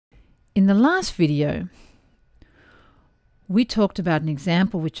In the last video, we talked about an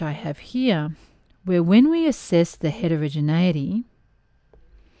example which I have here, where when we assess the heterogeneity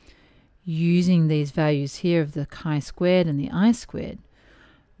using these values here of the chi-squared and the I-squared,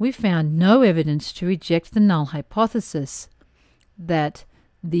 we found no evidence to reject the null hypothesis that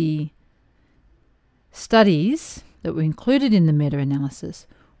the studies that were included in the meta-analysis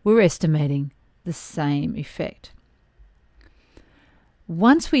were estimating the same effect.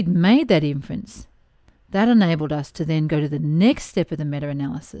 Once we'd made that inference, that enabled us to then go to the next step of the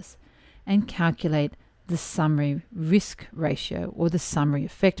meta-analysis and calculate the summary risk ratio, or the summary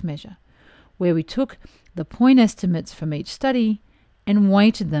effect measure, where we took the point estimates from each study and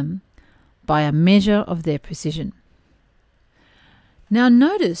weighted them by a measure of their precision. Now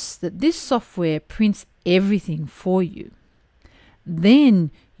notice that this software prints everything for you.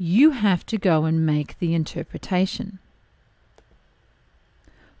 Then you have to go and make the interpretation.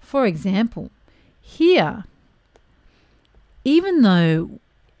 For example, here, even though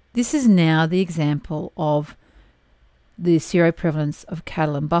this is now the example of the seroprevalence of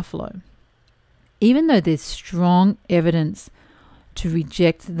cattle and buffalo, even though there's strong evidence to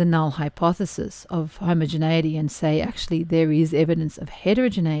reject the null hypothesis of homogeneity and say actually there is evidence of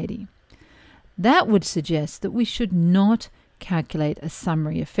heterogeneity, that would suggest that we should not calculate a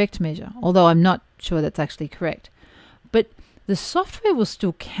summary effect measure, although I'm not sure that's actually correct. But the software will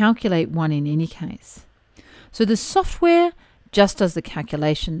still calculate one in any case. So the software just does the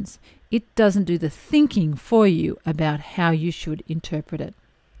calculations. It doesn't do the thinking for you about how you should interpret it.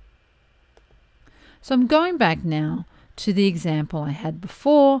 So I'm going back now to the example I had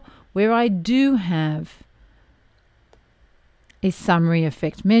before, where I do have a summary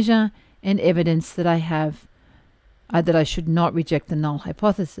effect measure and evidence that I have that I should not reject the null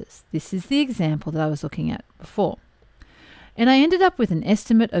hypothesis. This is the example that I was looking at before. And I ended up with an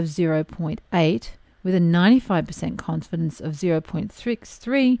estimate of 0.8 with a 95% confidence of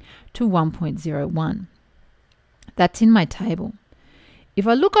 0.63 to 1.01. That's in my table. If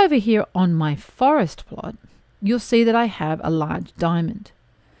I look over here on my forest plot, you'll see that I have a large diamond.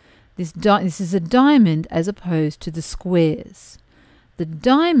 This is a diamond as opposed to the squares. The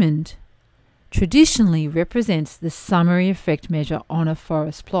diamond traditionally represents the summary effect measure on a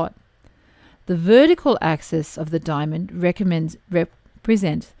forest plot. The vertical axis of the diamond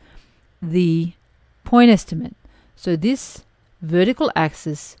represents the point estimate. So this vertical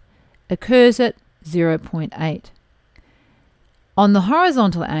axis occurs at 0.8. On the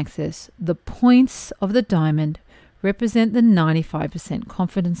horizontal axis, the points of the diamond represent the 95%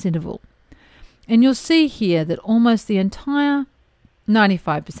 confidence interval. And you'll see here that almost the entire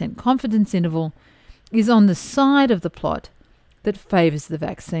 95% confidence interval is on the side of the plot that favors the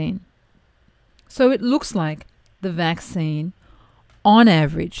vaccine. So it looks like the vaccine, on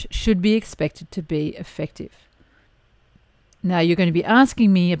average, should be expected to be effective. Now you're going to be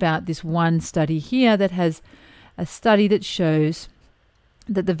asking me about this one study here that has a study that shows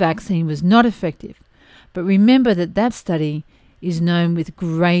that the vaccine was not effective. But remember that that study is known with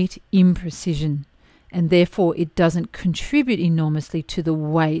great imprecision, and therefore it doesn't contribute enormously to the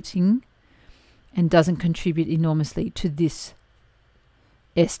weighting and doesn't contribute enormously to this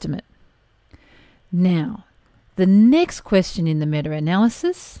estimate. Now, the next question in the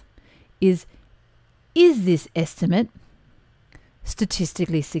meta-analysis is this estimate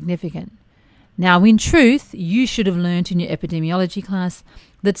statistically significant? Now, in truth, you should have learnt in your epidemiology class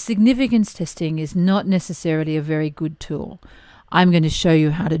that significance testing is not necessarily a very good tool. I'm going to show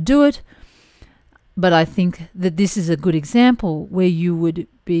you how to do it, but I think that this is a good example where you would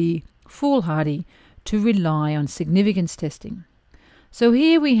be foolhardy to rely on significance testing. So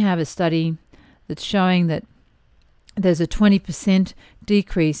here we have a study that's showing that there's a 20%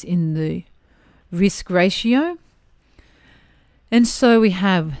 decrease in the risk ratio. And so we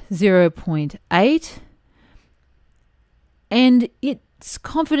have 0.8, and its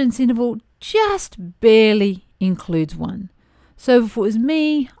confidence interval just barely includes 1. So if it was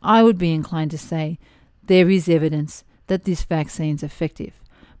me, I would be inclined to say there is evidence that this vaccine is effective.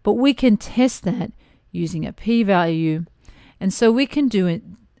 But we can test that using a p-value, and so we can do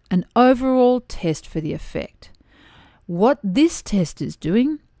an overall test for the effect. What this test is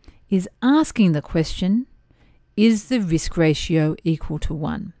doing is asking the question, is the risk ratio equal to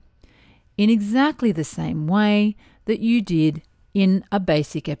 1? In exactly the same way that you did in a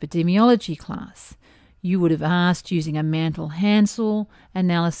basic epidemiology class. You would have asked using a Mantel-Hansel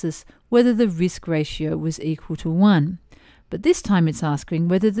analysis whether the risk ratio was equal to 1. But this time it's asking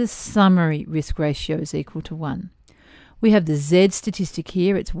whether the summary risk ratio is equal to 1. We have the Z statistic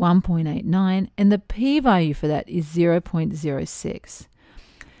here, it's 1.89, and the p-value for that is 0.06.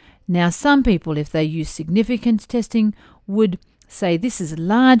 Now, some people, if they use significance testing, would say this is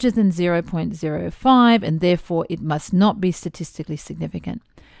larger than 0.05 and therefore it must not be statistically significant.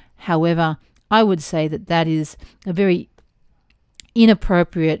 However, I would say that that is a very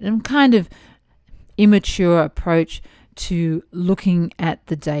inappropriate and kind of immature approach to looking at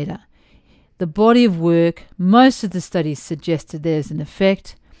the data. The body of work, most of the studies suggested there's an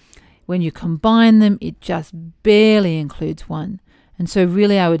effect. When you combine them, it just barely includes one. And so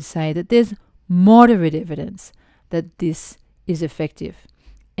really I would say that there's moderate evidence that this is effective.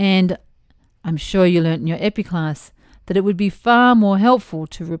 And I'm sure you learnt in your epi class that it would be far more helpful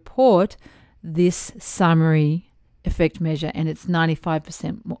to report this summary effect measure and its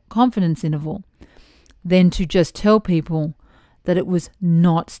 95% confidence interval than to just tell people that it was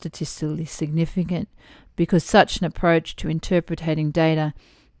not statistically significant, because such an approach to interpreting data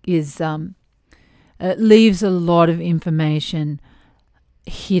is leaves a lot of information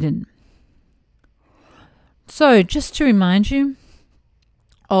hidden. So just to remind you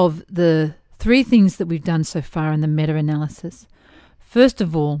of the 3 things that we've done so far in the meta-analysis. First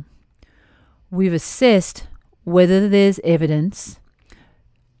of all, we've assessed whether there's evidence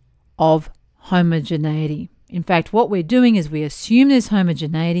of homogeneity. In fact, what we're doing is we assume there's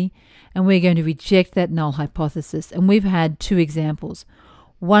homogeneity and we're going to reject that null hypothesis. And we've had 2 examples.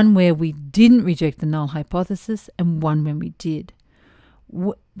 One where we didn't reject the null hypothesis and one when we did.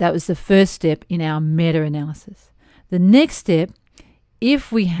 That was the first step in our meta-analysis. The next step,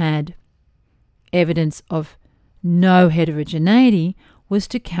 if we had evidence of no heterogeneity, was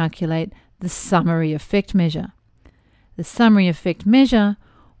to calculate the summary effect measure. The summary effect measure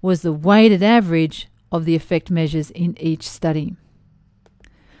was the weighted average of the effect measures in each study.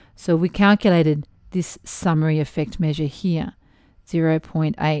 So we calculated this summary effect measure here,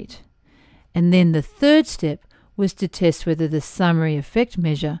 0.8. And then the third step was to test whether the summary effect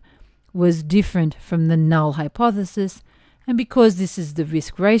measure was different from the null hypothesis. And because this is the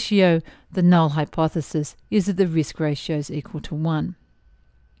risk ratio, the null hypothesis is that the risk ratio is equal to 1.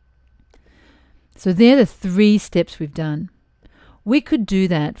 So they're the 3 steps we've done. We could do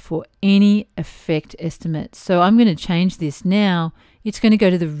that for any effect estimate. So I'm going to change this now. It's going to go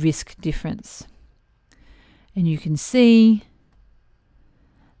to the risk difference. And you can see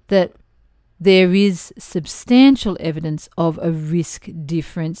that there is substantial evidence of a risk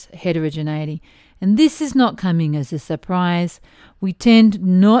difference heterogeneity. And this is not coming as a surprise. We tend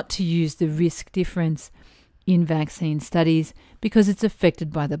not to use the risk difference in vaccine studies because it's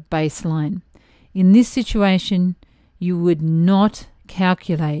affected by the baseline. In this situation, you would not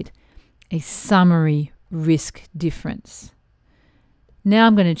calculate a summary risk difference. Now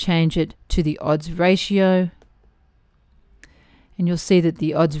I'm going to change it to the odds ratio. And you'll see that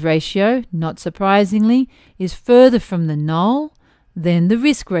the odds ratio, not surprisingly, is further from the null than the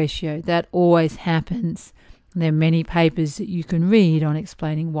risk ratio. That always happens. There are many papers that you can read on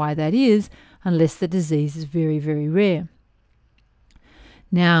explaining why that is, unless the disease is very, very rare.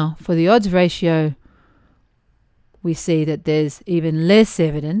 Now, for the odds ratio, we see that there's even less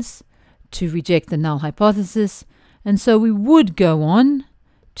evidence to reject the null hypothesis, and so we would go on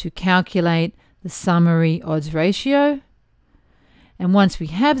to calculate the summary odds ratio. And once we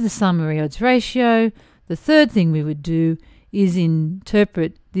have the summary odds ratio, the third thing we would do is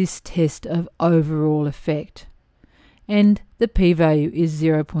interpret this test of overall effect. And the p-value is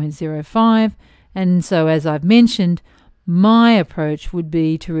 0.05, and so as I've mentioned, my approach would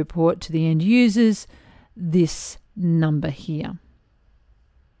be to report to the end users this number here.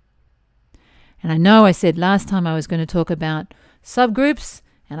 And I know I said last time I was going to talk about subgroups,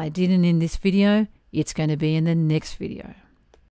 and I didn't in this video. It's going to be in the next video.